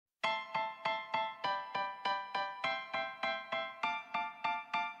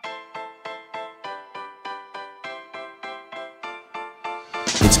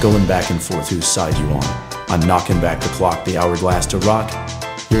It's going back and forth whose side you on. I'm knocking back the clock, the hourglass to rock.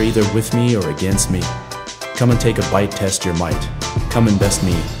 You're either with me or against me. Come and take a bite, test your might. Come and best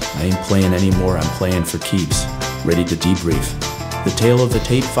me. I ain't playing anymore, I'm playing for keeps. Ready to debrief. The tale of the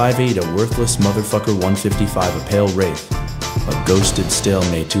Tate 5'8", a worthless motherfucker 155, a pale wraith. A ghosted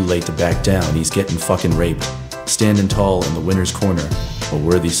stalemate, too late to back down, he's getting fucking raped. Standing tall in the winner's corner, a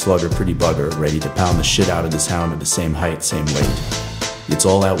worthy slugger, pretty bugger, ready to pound the shit out of this hound at the same height, same weight. It's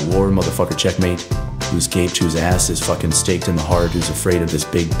all out war, motherfucker, checkmate. Who's gaped, whose ass is fucking staked in the heart, who's afraid of this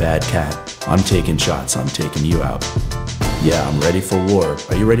big bad cat. I'm taking shots, I'm taking you out. Yeah, I'm ready for war.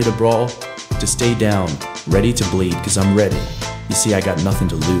 Are you ready to brawl? To stay down, ready to bleed, cause I'm ready. You see, I got nothing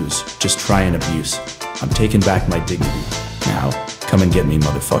to lose, just try and abuse. I'm taking back my dignity. Now, come and get me,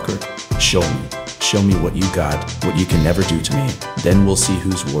 motherfucker. Show me what you got, what you can never do to me. Then we'll see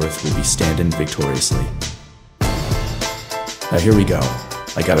whose worth will be standing victoriously. Now here we go.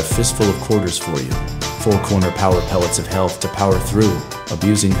 I got a fistful of quarters for you. 4-corner power pellets of health to power through.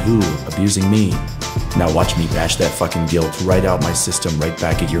 Abusing who? Abusing me. Now watch me bash that fucking guilt right out my system, right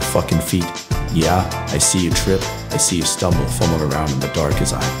back at your fucking feet. Yeah, I see you trip, I see you stumble, fumbling around in the dark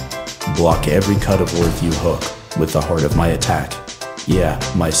as I block every cut of worth you hook with the heart of my attack. Yeah,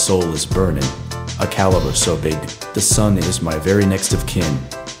 my soul is burning, a caliber so big, the sun is my very next of kin.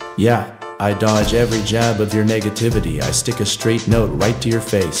 Yeah, I dodge every jab of your negativity, I stick a straight note right to your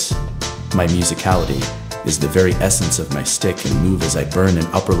face. My musicality is the very essence of my stick and move as I burn an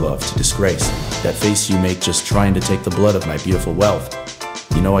upper love to disgrace. That face you make just trying to take the blood of my beautiful wealth.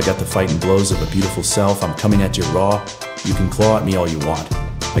 You know I got the fighting blows of a beautiful self, I'm coming at you raw. You can claw at me all you want.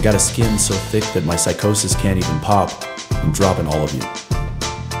 I got a skin so thick that my psychosis can't even pop. I'm dropping all of you.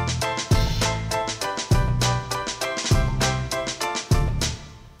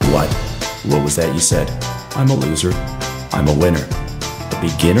 What was that you said? I'm a loser. I'm a winner. A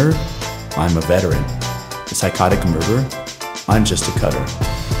beginner? I'm a veteran. A psychotic murderer? I'm just a cutter.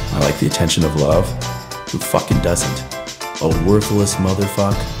 I like the attention of love. Who fucking doesn't? A worthless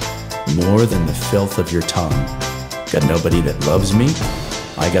motherfuck? More than the filth of your tongue. Got nobody that loves me?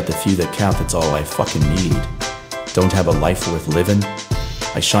 I got the few that count, that's all I fucking need. Don't have a life worth living?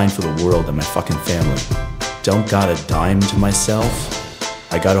 I shine for the world and my fucking family. Don't got a dime to myself?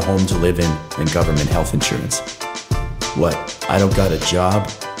 I got a home to live in and government health insurance. What, I don't got a job?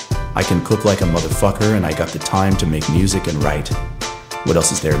 I can cook like a motherfucker and I got the time to make music and write. What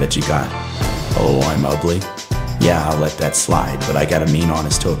else is there that you got? Oh, I'm ugly? Yeah, I'll let that slide, but I got a mean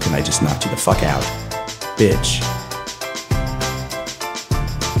honest hook and I just knocked you the fuck out. Bitch.